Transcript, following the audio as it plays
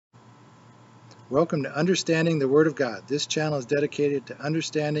Welcome to Understanding the Word of God. This channel is dedicated to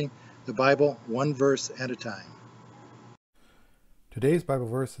understanding the Bible one verse at a time. Today's Bible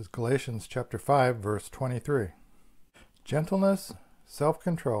verse is Galatians chapter 5, verse 23. Gentleness,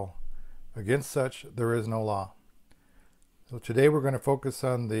 self-control, against such there is no law. So today we're going to focus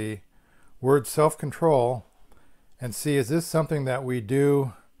on the word self-control and see, is this something that we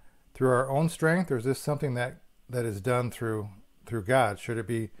do through our own strength, or is this something that is done through God? Should it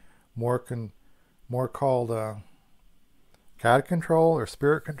be more called God control or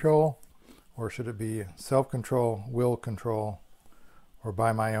spirit control, or should it be self-control, will control, or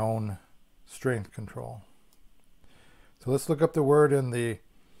by my own strength control? So let's look up the word in the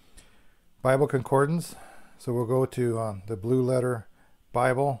Bible Concordance. So we'll go to the Blue Letter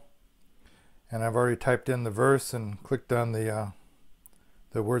Bible, and I've already typed in the verse and clicked on the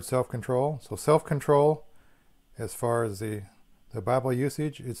word self-control. So self-control, as far as the Bible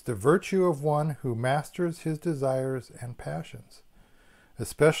usage, it's the virtue of one who masters his desires and passions,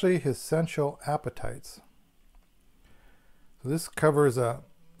 especially his sensual appetites. So this covers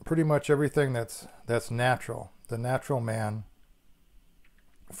pretty much everything that's natural, the natural man,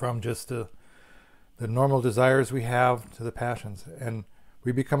 from just the normal desires we have to the passions, and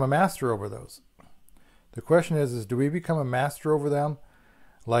we become a master over those. The question is do we become a master over them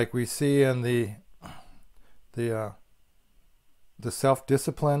like we see in the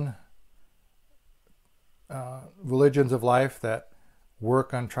self-discipline religions of life that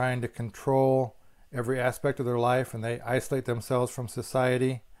work on trying to control every aspect of their life, and they isolate themselves from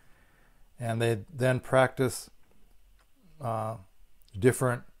society, and they then practice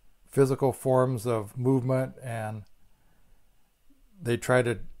different physical forms of movement, and they try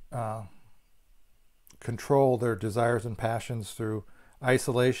to control their desires and passions through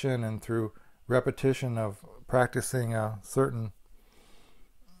isolation and through repetition of practicing certain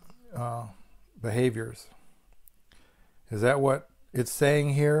behaviors. Is that what it's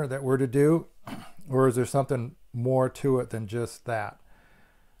saying here that we're to do? Or is there something more to it than just that?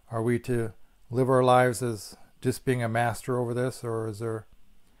 Are we to live our lives as just being a master over this, or is there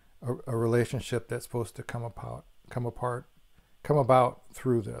a relationship that's supposed to come about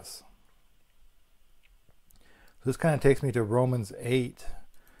through this? So this kind of takes me to Romans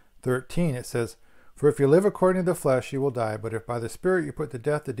 8:13. It says, "For if you live according to the flesh, you will die, but if by the Spirit you put to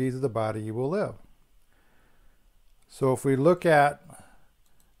death the deeds of the body, you will live." So if we look at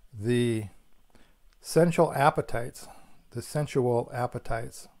the sensual appetites,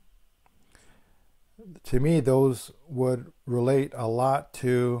 to me those would relate a lot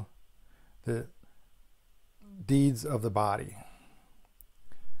to the deeds of the body.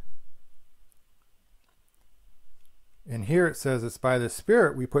 And here it says it's by the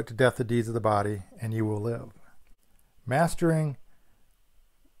Spirit we put to death the deeds of the body, and you will live. Mastering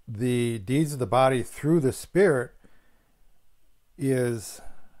the deeds of the body through the Spirit is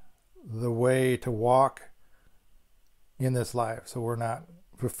the way to walk in this life, so we're not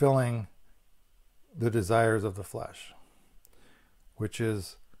fulfilling the desires of the flesh, which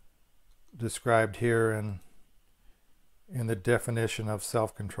is described here in the definition of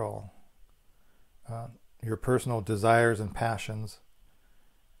self-control. Your personal desires and passions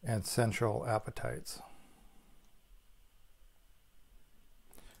and sensual appetites.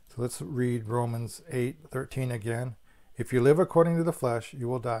 So let's read Romans 8:13 again. "If you live according to the flesh, you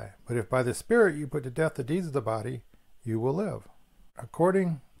will die. But if by the Spirit you put to death the deeds of the body, you will live."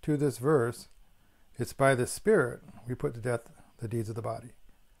 According to this verse, it's by the Spirit we put to death the deeds of the body.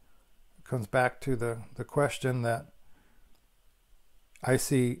 It comes back to the question that I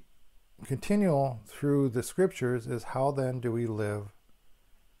see continual through the scriptures is, how then do we live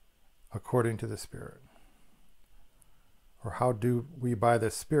according to the Spirit? Or how do we by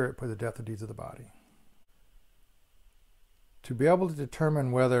the Spirit put to death the deeds of the body? To be able to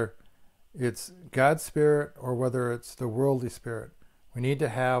determine whether it's God's Spirit or whether it's the worldly spirit, we need to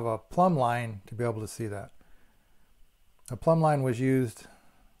have a plumb line to be able to see that. A plumb line was used,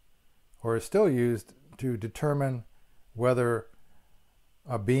 or is still used, to determine whether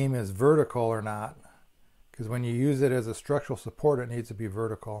a beam is vertical or not, because when you use it as a structural support, it needs to be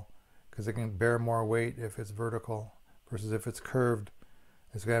vertical, because it can bear more weight if it's vertical versus if it's curved.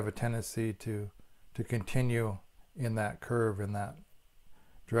 It's going to have a tendency to continue in that curve, in that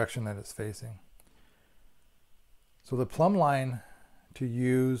direction that it's facing. So the plumb line to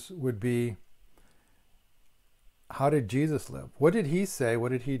use would be, how did Jesus live? What did he say?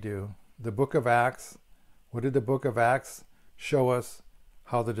 What did he do? The book of Acts, what did the book of Acts show us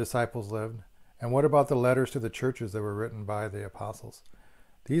how the disciples lived? And what about the letters to the churches that were written by the apostles?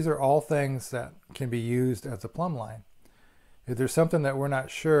 These are all things that can be used as a plumb line. If there's something that we're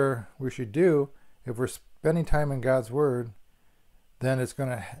not sure we should do, if we're spending time in God's Word, then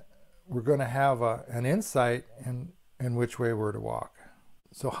we're going to have an insight in which way we're to walk.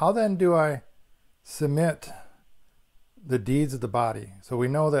 So how then do I submit the deeds of the body? So we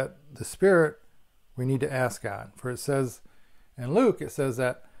know that the spirit, we need to ask God. For it says in Luke, it says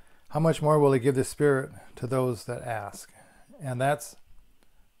that how much more will he give the Spirit to those that ask? And that's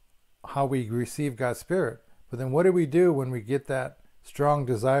how we receive God's Spirit. But then what do we do when we get that strong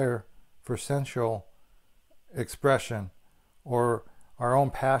desire for sensual expression, or our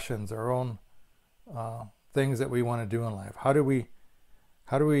own passions, our own things that we want to do in life? How do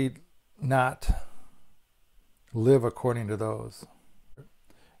we not live according to those?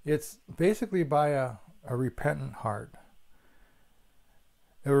 It's basically by a repentant heart.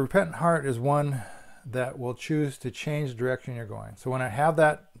 A repentant heart is one that will choose to change the direction you're going. So when I have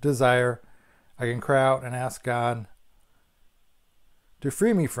that desire, I can cry out and ask God to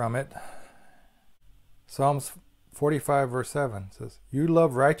free me from it. Psalms 45 verse 7 says, "You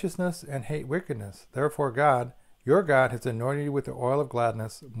love righteousness and hate wickedness. Therefore God, your God, has anointed you with the oil of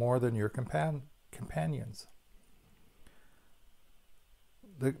gladness more than your companions."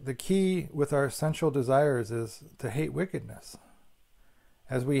 The key with our sensual desires is to hate wickedness.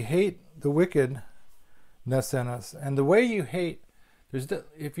 As we hate the wickedness in us, and the way you hate,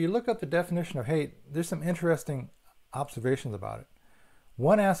 if you look up the definition of hate, there's some interesting observations about it.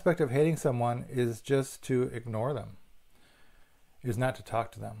 One aspect of hating someone is just to ignore them, is not to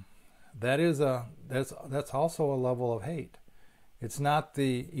talk to them. That's also a level of hate. It's not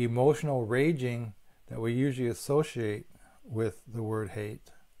the emotional raging that we usually associate with the word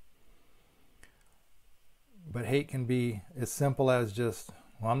hate. But hate can be as simple as just,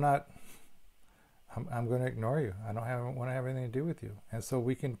 well, I'm going to ignore you. I don't want to have anything to do with you. And so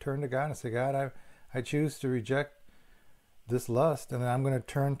we can turn to God and say, God, I choose to reject this lust, and then I'm going to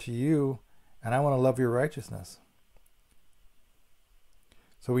turn to you, and I want to love your righteousness.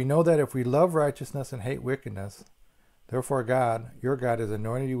 So we know that if we love righteousness and hate wickedness, therefore God, your God, has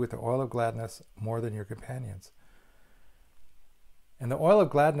anointed you with the oil of gladness more than your companions. And the oil of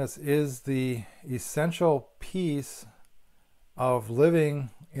gladness is the essential piece of living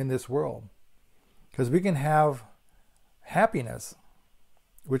in this world. Because we can have happiness,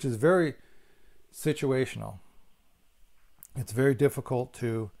 which is very situational. It's very difficult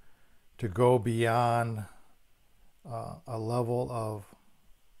to go beyond a level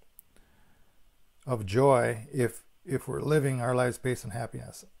of joy if we're living our lives based on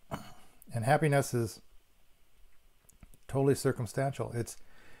happiness. And happiness is totally circumstantial.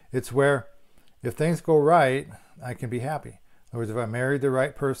 It's where if things go right, I can be happy. In other words, if I married the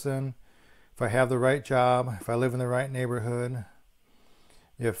right person, if I have the right job, if I live in the right neighborhood,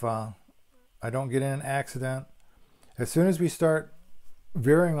 if I don't get in an accident, as soon as we start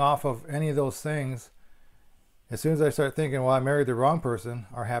veering off of any of those things, as soon as I start thinking, well, I married the wrong person,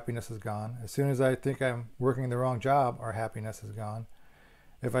 our happiness is gone. As soon as I think I'm working the wrong job, our happiness is gone.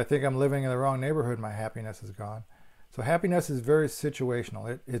 If I think I'm living in the wrong neighborhood, my happiness is gone. So happiness is very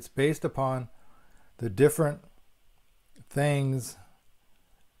situational. It's based upon the different things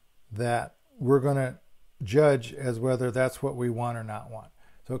that we're going to judge as whether that's what we want or not want.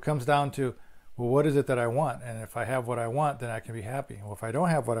 So it comes down to, well, what is it that I want? And if I have what I want, then I can be happy. Well, if I don't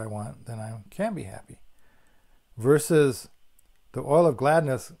have what I want, then I can't be happy. Versus the oil of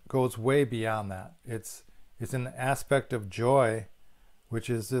gladness goes way beyond that. It's an aspect of joy, which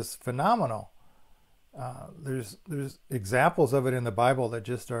is just phenomenal. There's examples of it in the Bible that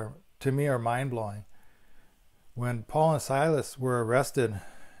just are, to me, are mind-blowing. When Paul and Silas were arrested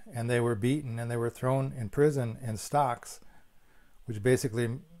and they were beaten and they were thrown in prison in stocks, which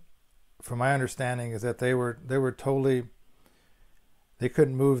basically, from my understanding, is that they were totally, they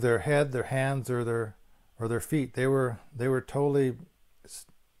couldn't move their head, their hands, or their feet. They were totally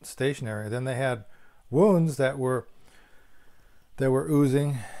stationary. Then they had wounds that were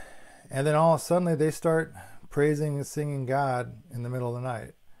oozing, and then all of a sudden they start praising and singing God in the middle of the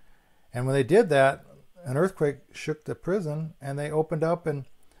night. And when they did that, an earthquake shook the prison, and they opened up and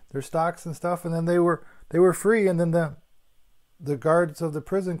their stocks and stuff, and then they were free. And then the guards of the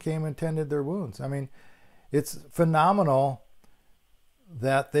prison came and tended their wounds. I mean, it's phenomenal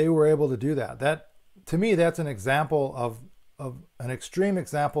that they were able to do that. That, to me, that's an example of an extreme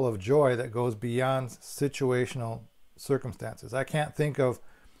example of joy that goes beyond situational circumstances. I can't think of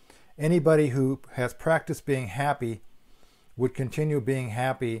anybody who has practiced being happy would continue being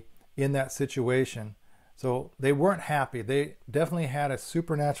happy in that situation. So they weren't happy. They definitely had a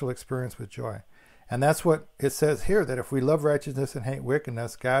supernatural experience with joy. And that's what it says here, that if we love righteousness and hate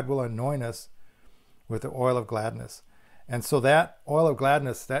wickedness, God will anoint us with the oil of gladness. And so that oil of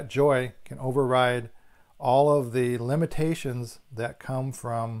gladness, that joy, can override all of the limitations that come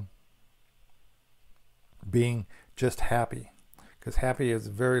from being just happy, because happy is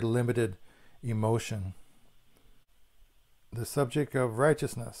a very limited emotion. The subject of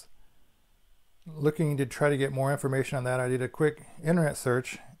righteousness. Looking to try to get more information on that, I did a quick internet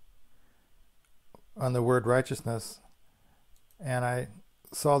search on the word righteousness, and I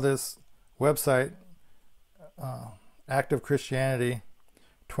saw this website, Active Christianity,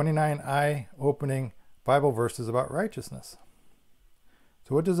 29 eye-opening Bible verses about righteousness.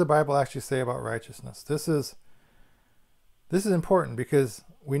 So what does the Bible actually say about righteousness? This is important because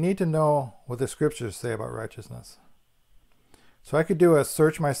we need to know what the scriptures say about righteousness. So I could do a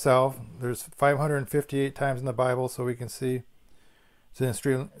search myself. There's 558 times in the Bible, so we can see it's an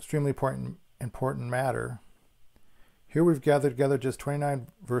extremely important matter. Here we've gathered together just 29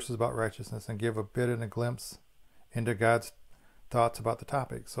 verses about righteousness and give a bit of a glimpse into God's thoughts about the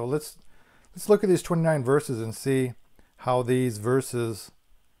topic. So let's look at these 29 verses and see how these verses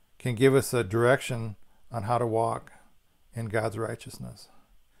can give us a direction on how to walk in God's righteousness.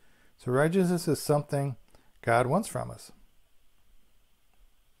 So righteousness is something God wants from us.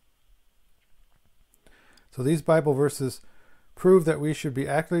 So these Bible verses prove that we should be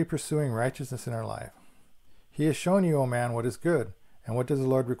actively pursuing righteousness in our life. He has shown you, O man, what is good, and what does the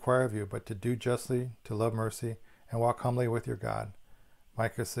Lord require of you, but to do justly, to love mercy, and walk humbly with your God.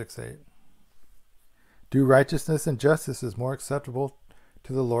 Micah 6:8. Do righteousness and justice is more acceptable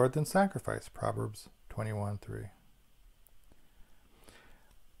to the Lord than sacrifice. Proverbs 21:3.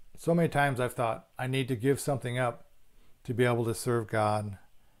 So many times I've thought I need to give something up to be able to serve God.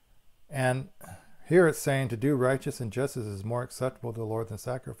 And here it's saying to do righteous and justice is more acceptable to the Lord than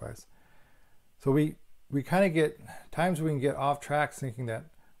sacrifice. So we kind of get, times we can get off track thinking that,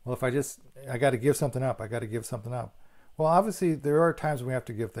 well, if I got to give something up, I got to give something up. Well, obviously there are times when we have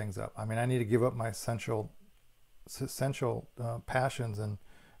to give things up. I mean, I need to give up my sensual passions and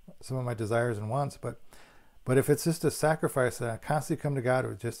some of my desires and wants, but if it's just a sacrifice that I constantly come to God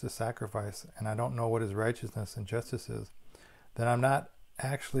with just a sacrifice and I don't know what his righteousness and justice is, then I'm not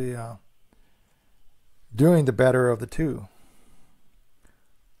actually doing the better of the two.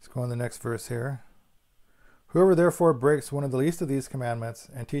 Let's go on the next verse here. Whoever therefore breaks one of the least of these commandments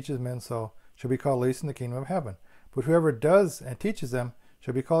and teaches men so shall be called least in the kingdom of heaven. But whoever does and teaches them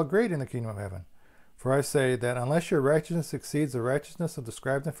shall be called great in the kingdom of heaven. For I say that unless your righteousness exceeds the righteousness of the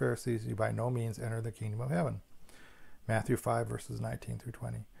scribes and Pharisees, you by no means enter the kingdom of heaven. Matthew 5, verses 19 through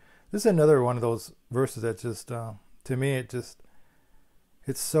 20. This is another one of those verses that just, to me, it's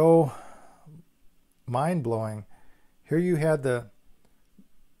so mind-blowing. Here you had the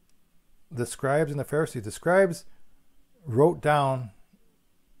scribes and the Pharisees. The scribes wrote down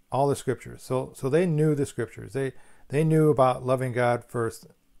all the scriptures. So they knew the scriptures. They knew about loving God first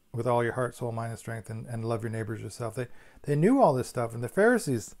with all your heart, soul, mind, and strength, and love your neighbors yourself. They knew all this stuff. And the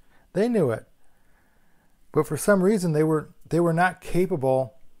Pharisees, they knew it. But for some reason, they were not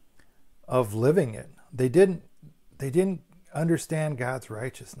capable of living it. They didn't understand God's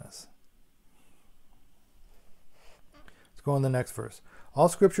righteousness. Let's go on the next verse. All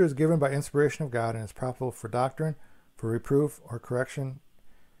scripture is given by inspiration of God and is profitable for doctrine, for reproof, or correction,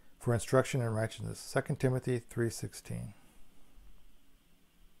 for instruction in righteousness. 2 Timothy 3:16.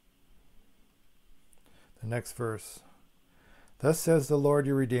 The next verse. Thus says the Lord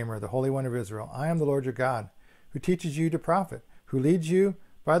your Redeemer, the Holy One of Israel, I am the Lord your God, who teaches you to profit, who leads you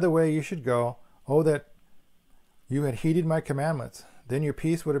by the way you should go. Oh, that you had heeded my commandments. Then your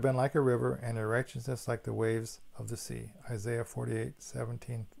peace would have been like a river, and your righteousness like the waves of the sea. Isaiah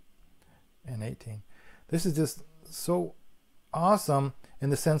 48:17 and 18. This is just so awesome in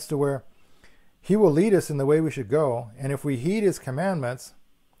the sense to where he will lead us in the way we should go, and if we heed his commandments,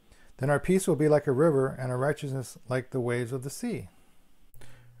 then our peace will be like a river, and our righteousness like the waves of the sea.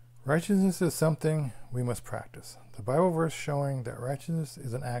 Righteousness is something we must practice. The Bible verse showing that righteousness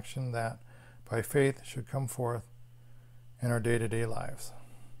is an action that, by faith, should come forth in our day-to-day lives.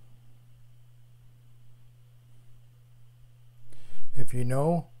 If you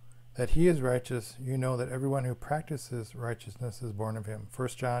know that he is righteous, you know that everyone who practices righteousness is born of him.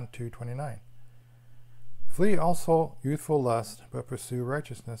 1 John 2:29. Flee also youthful lust, but pursue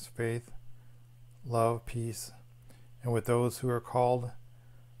righteousness, faith, love, peace, and with those who are called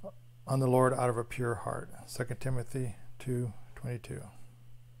on the Lord out of a pure heart. 2 Timothy 2:22.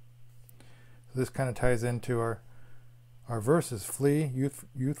 So this kind of ties into our verses. Flee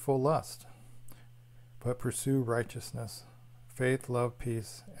youthful lust, but pursue righteousness, faith, love,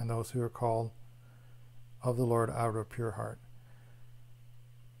 peace, and those who are called of the Lord out of a pure heart.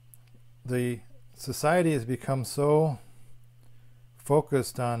 The society has become so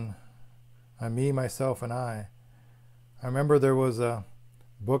focused on me, myself, and I remember there was a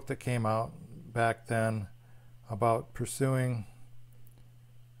book that came out back then about pursuing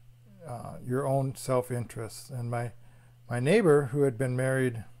your own self-interest. And my neighbor, who had been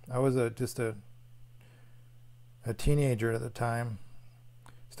married, I was just a teenager at the time,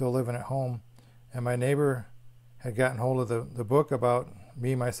 still living at home, and my neighbor had gotten hold of the book about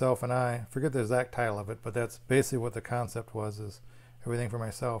me, myself, and I forget the exact title of it, but that's basically what the concept was, is everything for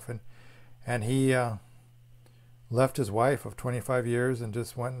myself. And he left his wife of 25 years and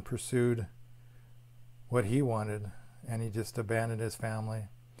just went and pursued what he wanted, and he just abandoned his family.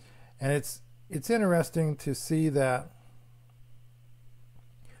 And it's interesting to see that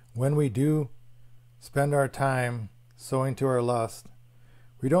when we do spend our time sowing to our lust,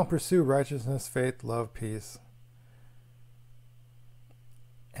 we don't pursue righteousness, faith, love, peace.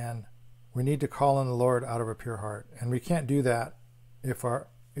 And we need to call on the Lord out of a pure heart. And we can't do that if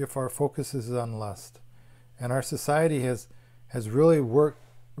our focus is on lust. And our society has really worked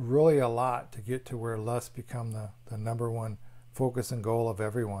really a lot to get to where lust become the number one focus and goal of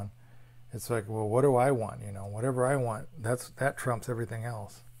everyone. It's like, well, what do I want? Whatever I want, that trumps everything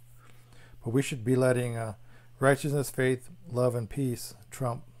else. But we should be letting righteousness, faith, love, and peace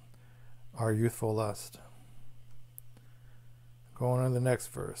trump our youthful lust. Going on to the next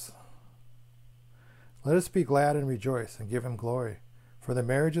verse. Let us be glad and rejoice and give him glory, for the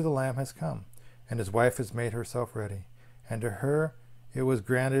marriage of the Lamb has come, and his wife has made herself ready. And to her it was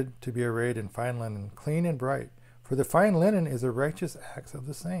granted to be arrayed in fine linen, clean and bright, for the fine linen is the righteous acts of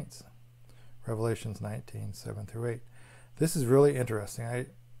the saints. Revelations 19, 7-8. This is really interesting.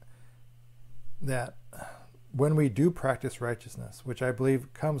 That when we do practice righteousness, which I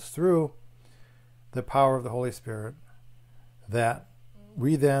believe comes through the power of the Holy Spirit, that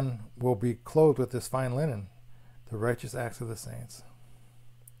we then will be clothed with this fine linen, the righteous acts of the saints.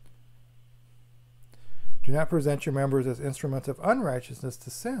 Do not present your members as instruments of unrighteousness to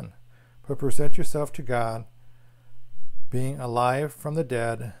sin, but present yourself to God, being alive from the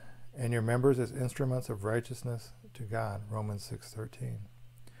dead, and your members as instruments of righteousness to God. Romans 6:13.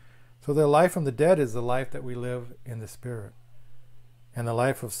 So the life from the dead is the life that we live in the Spirit. And the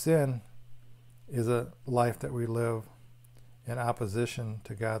life of sin is a life that we live in opposition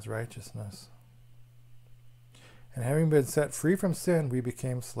to God's righteousness. And having been set free from sin, we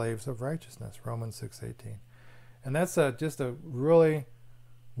became slaves of righteousness. Romans 6:18. And that's just a really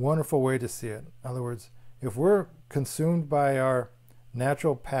wonderful way to see it. In other words, if we're consumed by our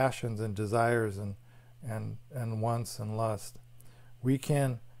natural passions and desires and wants and lust, we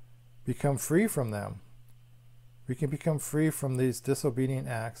can become free from them. We can become free from these disobedient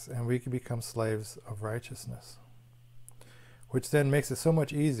acts, and we can become slaves of righteousness, which then makes it so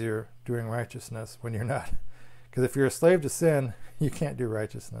much easier doing righteousness when you're not. Because if you're a slave to sin, you can't do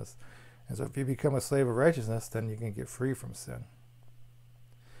righteousness. And so if you become a slave of righteousness, then you can get free from sin.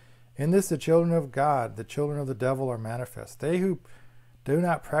 In this, the children of God, the children of the devil, are manifest. They who do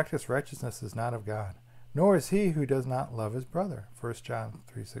not practice righteousness is not of God, nor is he who does not love his brother. 1 John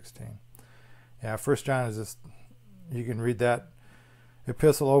 3:16. Yeah, 1 John is just, you can read that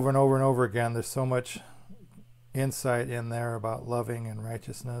epistle over and over and over again. There's so much insight in there about loving and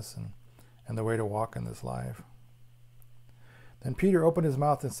righteousness and the way to walk in this life. Then Peter opened his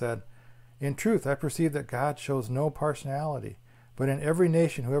mouth and said, "In truth, I perceive that God shows no partiality, but in every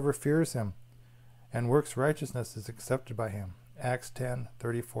nation whoever fears him and works righteousness is accepted by him." Acts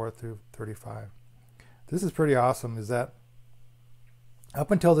 10:34-35. This is pretty awesome, is that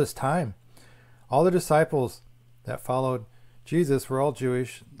up until this time, all the disciples that followed Jesus were all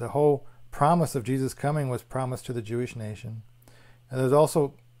Jewish. The whole promise of Jesus coming was promised to the Jewish nation. And there's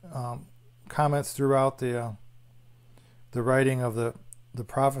also comments throughout the writing of the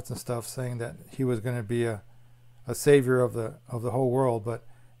prophets and stuff saying that he was going to be a savior of the whole world, but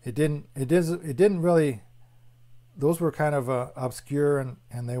it didn't really. Those were kind of obscure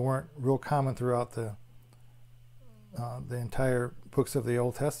and they weren't real common throughout the entire books of the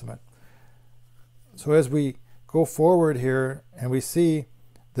Old Testament. So as we go forward here and we see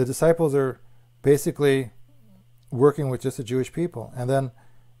the disciples are basically working with just the Jewish people, and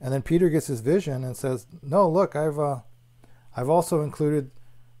then Peter gets his vision and says, "No, look, I've also included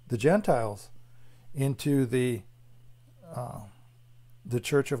the Gentiles into the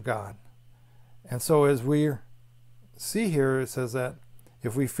church of God." And so as we see here, it says that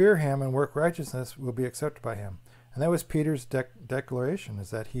if we fear him and work righteousness, we'll be accepted by him. And that was Peter's declaration,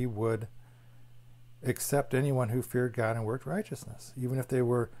 is that he would accept anyone who feared God and worked righteousness, even if they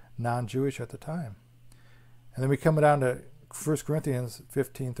were non-Jewish at the time. And then we come down to 1 Corinthians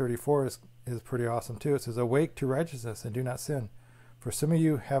 15:34 is pretty awesome too. It says, "Awake to righteousness and do not sin. For some of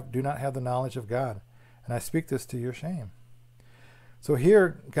you do not have the knowledge of God, and I speak this to your shame. So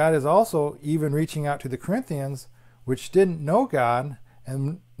here, God is also even reaching out to the Corinthians, which didn't know God,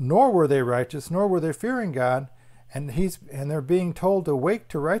 and nor were they righteous, nor were they fearing God, and they're being told to awake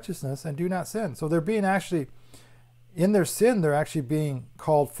to righteousness and do not sin. So they're being actually, in their sin, they're actually being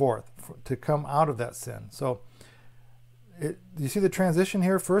called forth to come out of that sin. So you see the transition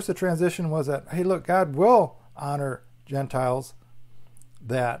here? First, the transition was that, hey, look, God will honor Gentiles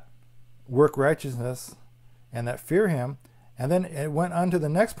that work righteousness and that fear him. And then it went on to the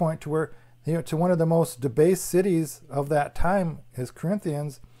next point to where, to one of the most debased cities of that time is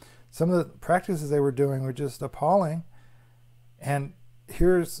Corinthians. Some of the practices they were doing were just appalling. And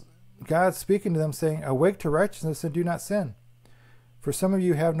here's God speaking to them saying, awake to righteousness and do not sin. For some of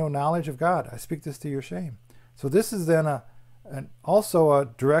you have no knowledge of God. I speak this to your shame. So this is then also a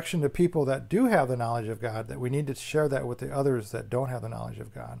direction to people that do have the knowledge of God, that we need to share that with the others that don't have the knowledge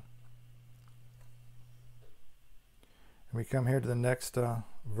of God. And we come here to the next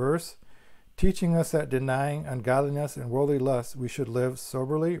verse, teaching us that denying ungodliness and worldly lust, we should live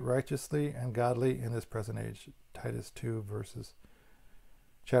soberly, righteously, and godly in this present age. Titus 2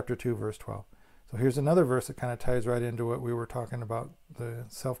 chapter 2, verse 12. So here's another verse that kind of ties right into what we were talking about, the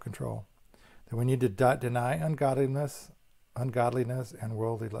self-control. That we need to deny ungodliness, and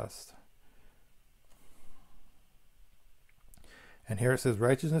worldly lust. And here it says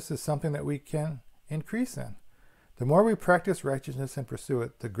righteousness is something that we can increase in. The more we practice righteousness and pursue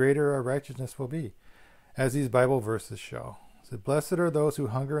it, the greater our righteousness will be, as these Bible verses show. It says, blessed are those who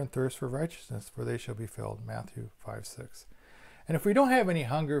hunger and thirst for righteousness, for they shall be filled. Matthew 5:6. And if we don't have any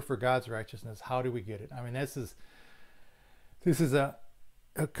hunger for God's righteousness, how do we get it? I mean, this is a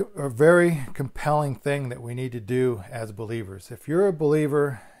very compelling thing that we need to do as believers. If you're a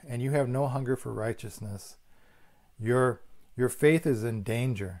believer and you have no hunger for righteousness, your faith is in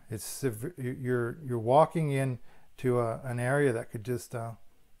danger. You're walking into an area that could just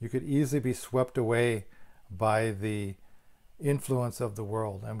you could easily be swept away by the influence of the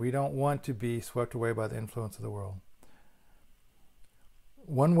world, and we don't want to be swept away by the influence of the world.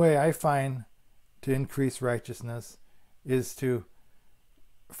 One way I find to increase righteousness is to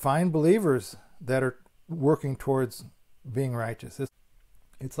find believers that are working towards being righteous.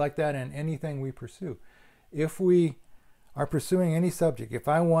 It's like that in anything we pursue. If we are pursuing any subject, if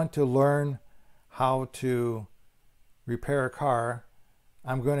I want to learn how to repair a car,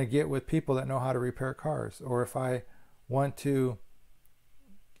 I'm going to get with people that know how to repair cars. Or if I want to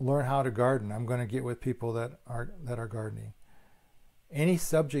learn how to garden, I'm going to get with people that are gardening. Any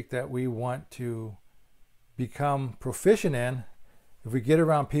subject that we want to become proficient in, if we get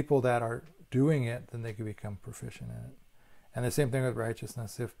around people that are doing it, then they can become proficient in it. And the same thing with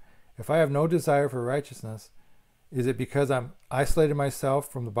righteousness. If I have no desire for righteousness, is it because I'm isolated myself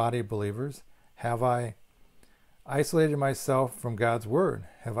from the body of believers? Have I isolated myself from God's word?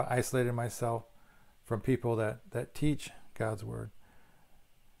 Have I isolated myself from people that teach God's word?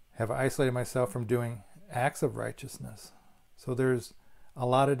 Have I isolated myself from doing acts of righteousness? So there's a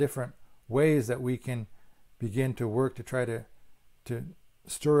lot of different ways that we can begin to work to try to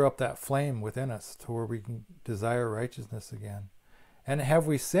stir up that flame within us to where we can desire righteousness again. And have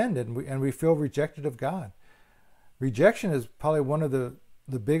we sinned and we feel rejected of God? Rejection is probably one of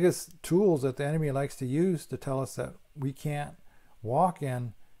the biggest tools that the enemy likes to use to tell us that we can't walk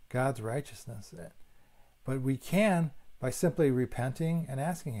in God's righteousness. But we can by simply repenting and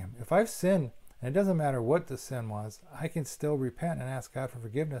asking him. If I've sinned, and it doesn't matter what the sin was, I can still repent and ask God for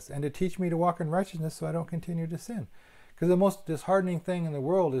forgiveness and to teach me to walk in righteousness so I don't continue to sin. Because the most disheartening thing in the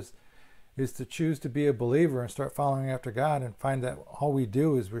world is to choose to be a believer and start following after God and find that all we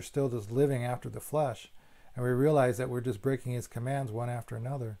do is we're still just living after the flesh. And we realize that we're just breaking his commands one after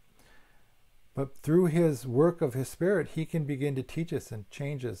another. But through his work of his Spirit, he can begin to teach us and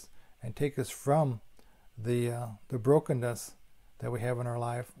change us and take us from the brokenness that we have in our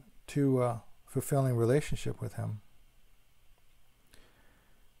life to fulfilling relationship with him.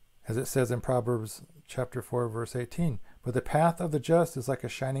 As it says in Proverbs chapter 4, verse 18, but the path of the just is like a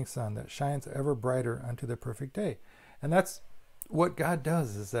shining sun that shines ever brighter unto the perfect day. And that's what God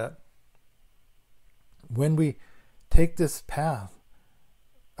does, is that when we take this path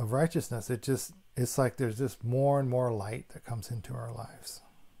of righteousness, it's like there's just more and more light that comes into our lives.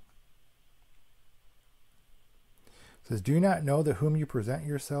 It says, do you not know that whom you present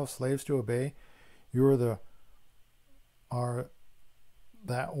yourselves slaves to obey, you are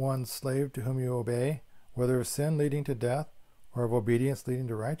that one slave to whom you obey, whether of sin leading to death or of obedience leading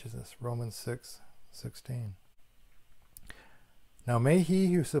to righteousness. Romans 6:16. Now may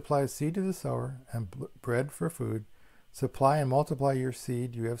he who supplies seed to the sower and bread for food supply and multiply your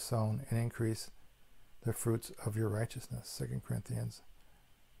seed you have sown, and increase the fruits of your righteousness. 2 Corinthians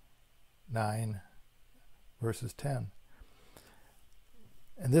 9, verses 10.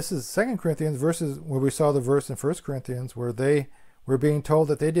 And this is 2 Corinthians verses where we saw the verse in 1 Corinthians where they were being told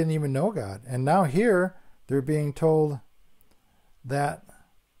that they didn't even know God. And now here they're being told that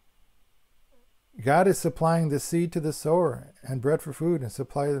God is supplying the seed to the sower and bread for food, and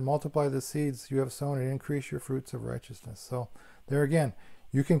supply and multiply the seeds you have sown and increase your fruits of righteousness. So there again,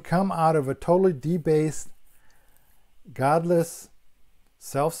 you can come out of a totally debased, godless,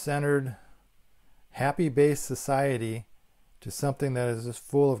 self-centered, happy-based society to something that is just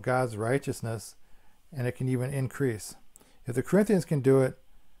full of God's righteousness, and it can even increase. If the Corinthians can do it,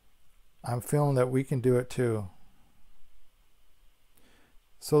 I'm feeling that we can do it too.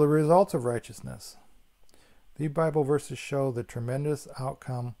 So the results of righteousness. These Bible verses show the tremendous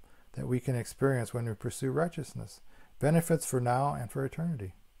outcome that we can experience when we pursue righteousness. Benefits for now and for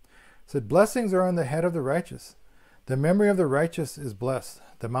eternity. It said, blessings are on the head of the righteous. The memory of the righteous is blessed.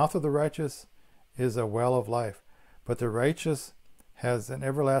 The mouth of the righteous is a well of life. But the righteous has an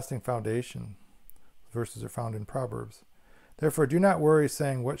everlasting foundation. Verses are found in Proverbs. Therefore do not worry,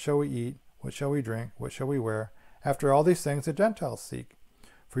 saying, what shall we eat? What shall we drink? What shall we wear? After all these things the Gentiles seek.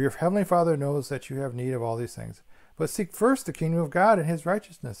 For your heavenly Father knows that you have need of all these things. But seek first the kingdom of God and his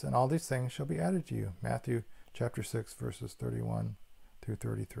righteousness, and all these things shall be added to you. Matthew chapter 6, verses 31 through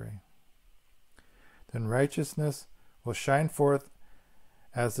 33. Then righteousness will shine forth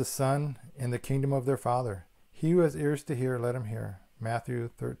as the sun in the kingdom of their Father. He who has ears to hear, let him hear. Matthew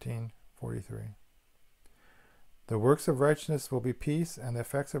 13:43. The works of righteousness will be peace, and the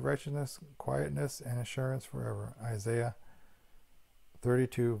effects of righteousness, quietness and assurance forever. Isaiah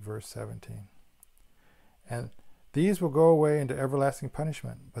 32, verse 17. And these will go away into everlasting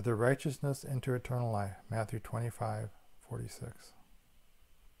punishment, but the righteousness into eternal life. Matthew 25:46.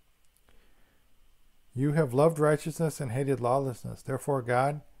 You have loved righteousness and hated lawlessness. Therefore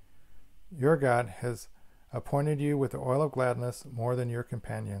God, your God, has appointed you with the oil of gladness more than your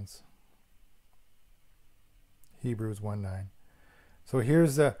companions. Hebrews 1:9. So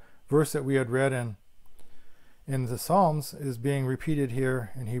here's the verse that we had read in the Psalms is being repeated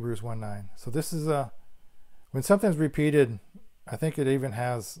here in Hebrews 1:9. So this is when something's repeated, I think it even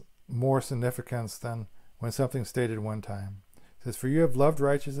has more significance than when something's stated one time. It says, for you have loved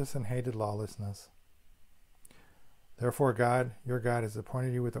righteousness and hated lawlessness. Therefore God, your God, has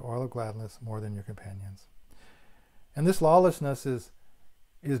appointed you with the oil of gladness more than your companions. And this lawlessness is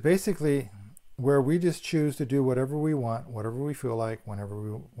basically where we just choose to do whatever we want, whatever we feel like,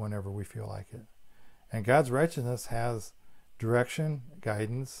 whenever we feel like it. And God's righteousness has direction,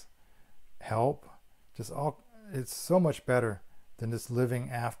 guidance, help, it's so much better than just living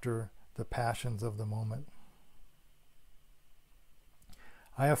after the passions of the moment.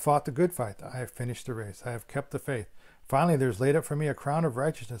 I have fought the good fight. I have finished the race. I have kept the faith. Finally, there's laid up for me a crown of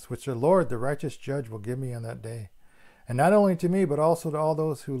righteousness, which the Lord, the righteous judge, will give me on that day. And not only to me, but also to all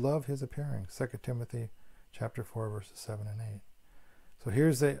those who love his appearing. 2 Timothy chapter 4, verses 7 and 8. So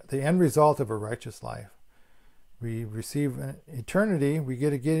here's the end result of a righteous life. We receive an eternity, we get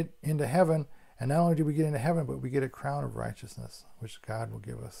to get into heaven, and not only do we get into heaven, but we get a crown of righteousness, which God will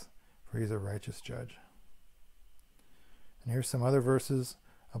give us, for he's a righteous judge. And here's some other verses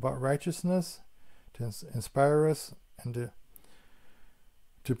about righteousness to inspire us and to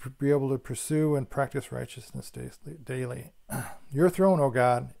be able to pursue and practice righteousness daily. Your throne, O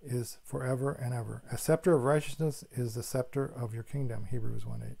God, is forever and ever. A scepter of righteousness is the scepter of your kingdom. Hebrews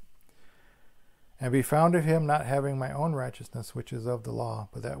 1:8. And be found of him, not having my own righteousness, which is of the law,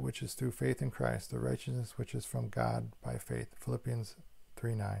 but that which is through faith in Christ, the righteousness which is from God by faith. Philippians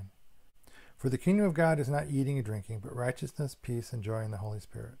 3:9. For the kingdom of God is not eating and drinking, but righteousness, peace, and joy in the Holy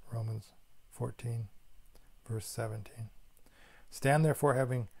Spirit. Romans 14, verse 17. Stand therefore,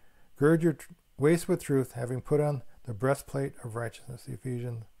 having girded your waist with truth, having put on the breastplate of righteousness.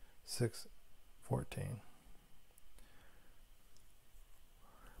 Ephesians 6:14.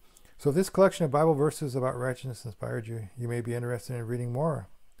 So if this collection of Bible verses about righteousness inspired you, you may be interested in reading more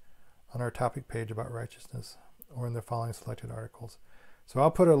on our topic page about righteousness or in the following selected articles. So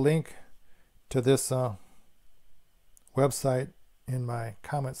I'll put a link to this website in my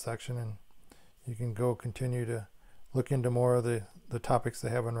comment section, and you can go continue to look into more of the topics they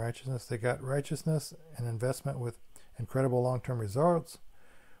have on righteousness. They got righteousness and investment with incredible long-term results.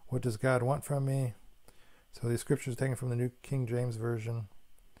 What does God want from me? So these scriptures are taken from the New King James Version.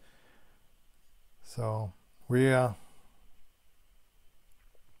 So we want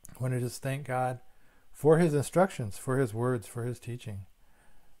to just thank God for his instructions, for his words, for his teaching,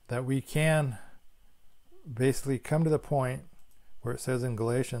 that we can basically come to the point where it says in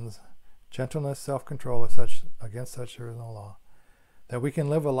Galatians, gentleness, self-control, is such, against such there is no law. That we can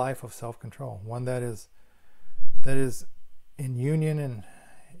live a life of self-control, one that is in union and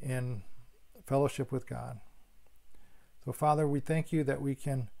in fellowship with God. So Father, we thank you that we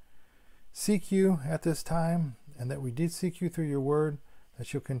can seek you at this time, and that we did seek you through your word,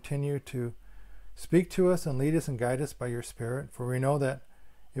 that you'll continue to speak to us and lead us and guide us by your Spirit. For we know that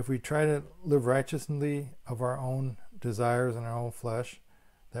if we try to live righteously of our own desires and our own flesh,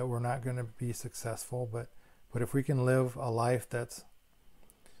 that we're not going to be successful. But if we can live a life that's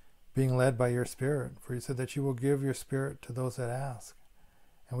being led by your Spirit, for you said that you will give your Spirit to those that ask.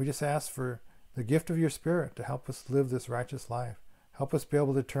 And we just ask for the gift of your Spirit to help us live this righteous life. Help us be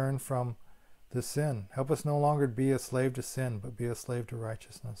able to turn from the sin. Help us no longer be a slave to sin, but be a slave to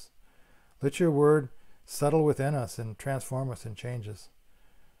righteousness. Let your word settle within us and transform us and change us,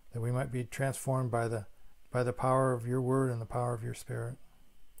 that we might be transformed by the power of your word and the power of your Spirit.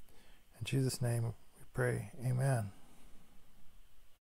 In Jesus' name we pray. Amen.